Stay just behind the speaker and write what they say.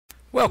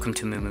Welcome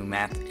to Moo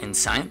Math and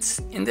Science.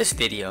 In this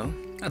video,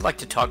 I'd like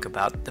to talk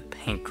about the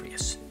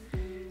pancreas.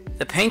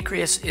 The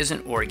pancreas is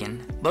an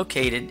organ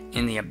located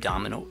in the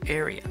abdominal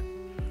area.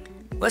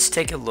 Let's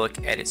take a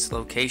look at its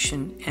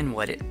location and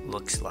what it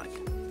looks like.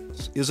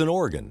 Is an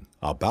organ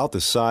about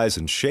the size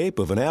and shape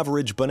of an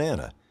average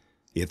banana.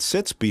 It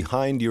sits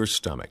behind your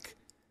stomach.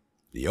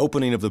 The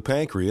opening of the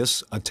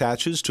pancreas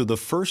attaches to the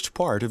first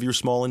part of your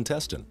small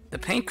intestine. The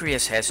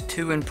pancreas has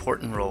two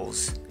important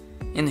roles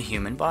in the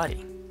human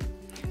body.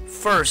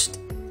 First,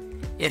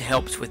 it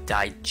helps with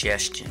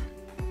digestion.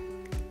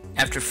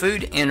 After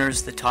food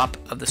enters the top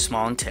of the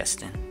small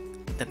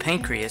intestine, the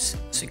pancreas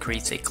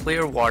secretes a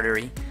clear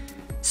watery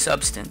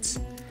substance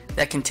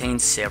that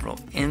contains several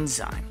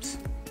enzymes.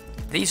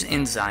 These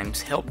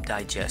enzymes help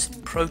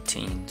digest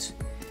proteins,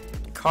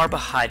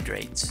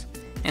 carbohydrates,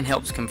 and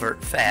helps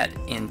convert fat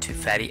into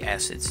fatty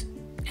acids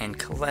and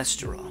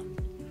cholesterol.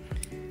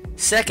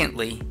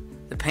 Secondly,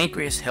 the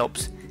pancreas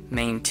helps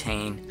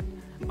maintain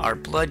our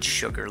blood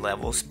sugar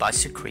levels by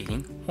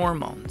secreting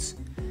hormones.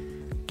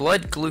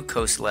 Blood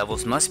glucose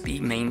levels must be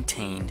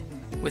maintained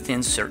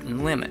within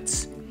certain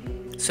limits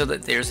so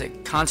that there's a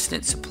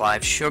constant supply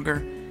of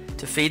sugar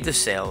to feed the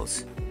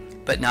cells,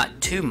 but not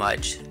too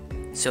much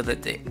so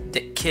that the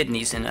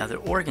kidneys and other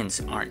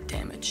organs aren't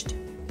damaged.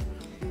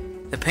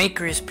 The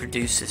pancreas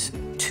produces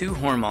two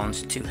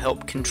hormones to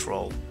help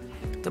control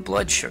the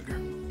blood sugar.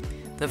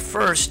 The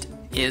first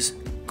is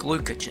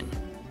glucagon.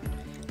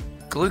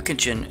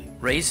 Glucagon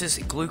raises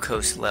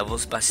glucose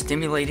levels by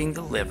stimulating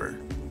the liver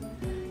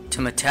to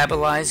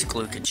metabolize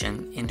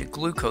glucagon into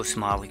glucose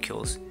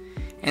molecules,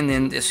 and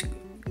then this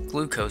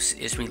glucose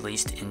is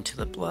released into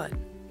the blood.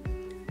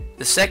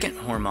 The second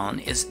hormone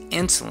is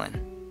insulin,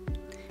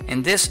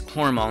 and this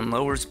hormone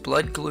lowers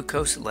blood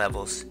glucose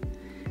levels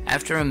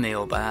after a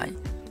meal by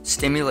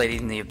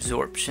stimulating the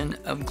absorption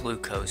of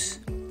glucose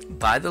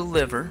by the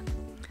liver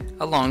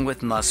along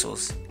with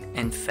muscles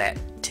and fat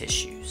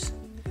tissues.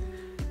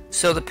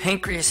 So the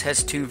pancreas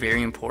has two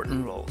very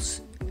important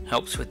roles.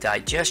 Helps with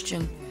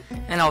digestion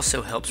and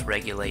also helps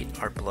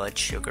regulate our blood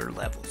sugar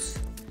levels.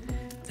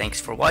 Thanks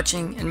for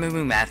watching, and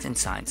Moo Math and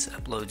Science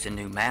uploads a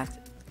new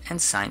math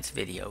and science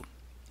video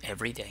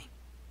every day.